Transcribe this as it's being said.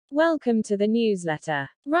Welcome to the newsletter.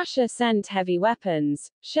 Russia sent heavy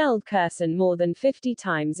weapons, shelled Kherson more than 50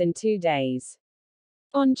 times in 2 days.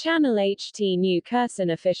 On Channel HT New Kherson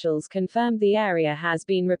officials confirmed the area has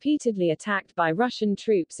been repeatedly attacked by Russian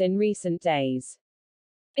troops in recent days.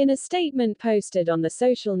 In a statement posted on the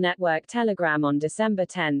social network Telegram on December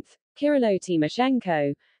 10, Kirill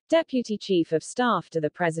Tymoshenko, Deputy Chief of Staff to the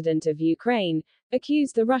President of Ukraine,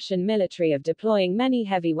 accused the Russian military of deploying many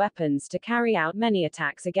heavy weapons to carry out many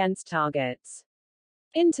attacks against targets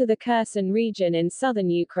into the Kherson region in southern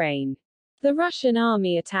Ukraine. The Russian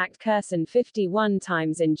army attacked Kherson 51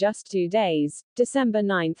 times in just 2 days, December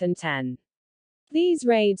 9 and 10. These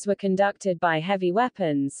raids were conducted by heavy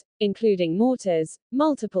weapons, including mortars,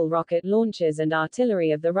 multiple rocket launchers and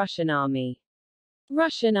artillery of the Russian army.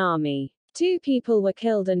 Russian army. 2 people were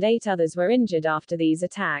killed and 8 others were injured after these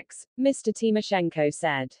attacks, Mr. Tymoshenko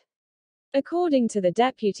said. According to the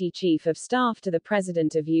Deputy Chief of Staff to the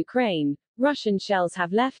President of Ukraine, Russian shells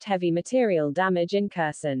have left heavy material damage in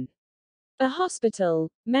Kherson. A hospital,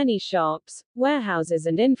 many shops, warehouses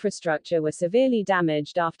and infrastructure were severely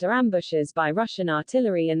damaged after ambushes by Russian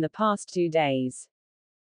artillery in the past 2 days.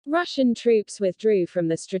 Russian troops withdrew from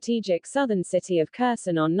the strategic southern city of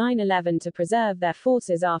Kherson on 9/11 to preserve their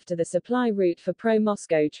forces after the supply route for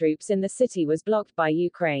pro-Moscow troops in the city was blocked by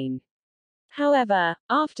Ukraine. However,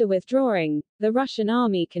 after withdrawing, the Russian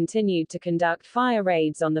army continued to conduct fire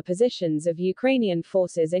raids on the positions of Ukrainian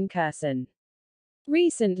forces in Kherson.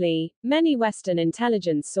 Recently, many Western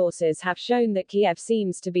intelligence sources have shown that Kiev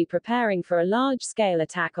seems to be preparing for a large-scale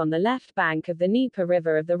attack on the left bank of the Dnieper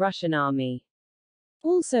River of the Russian army.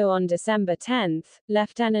 Also on December 10,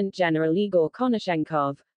 Lieutenant General Igor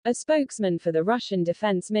Konashenkov, a spokesman for the Russian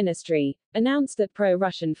Defense Ministry, announced that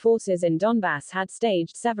pro-Russian forces in Donbass had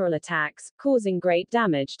staged several attacks, causing great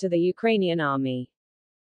damage to the Ukrainian army.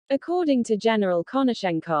 According to General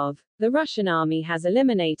Konashenkov, the Russian army has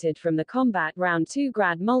eliminated from the combat round 2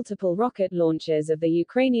 Grad multiple rocket launchers of the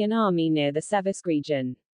Ukrainian army near the Seversk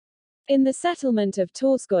region. In the settlement of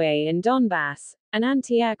Torskoye in Donbass, an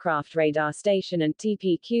anti-aircraft radar station and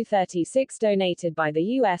TPQ-36 donated by the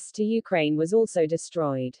US to Ukraine was also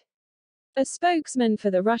destroyed. A spokesman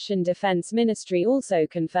for the Russian Defense Ministry also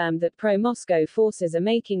confirmed that pro-Moscow forces are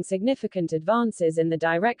making significant advances in the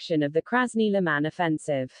direction of the Krasny Liman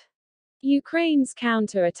offensive. Ukraine's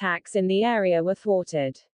counter-attacks in the area were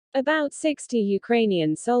thwarted. About 60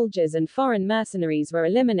 Ukrainian soldiers and foreign mercenaries were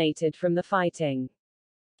eliminated from the fighting.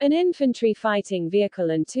 An infantry fighting vehicle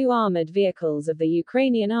and 2 armored vehicles of the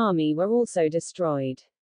Ukrainian army were also destroyed.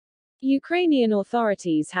 Ukrainian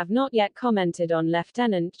authorities have not yet commented on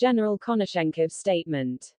Lieutenant General Konashenkov's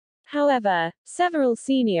statement. However, several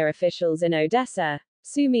senior officials in Odessa,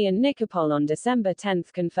 Sumy and Nikopol on December 10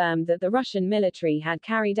 confirmed that the Russian military had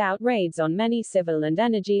carried out raids on many civil and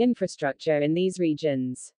energy infrastructure in these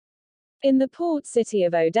regions. In the port city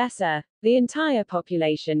of Odessa, the entire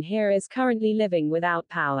population here is currently living without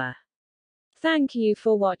power. Thank you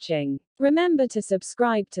for watching. Remember to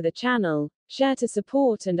subscribe to the channel, share to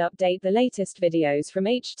support and update the latest videos from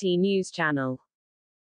HT News channel.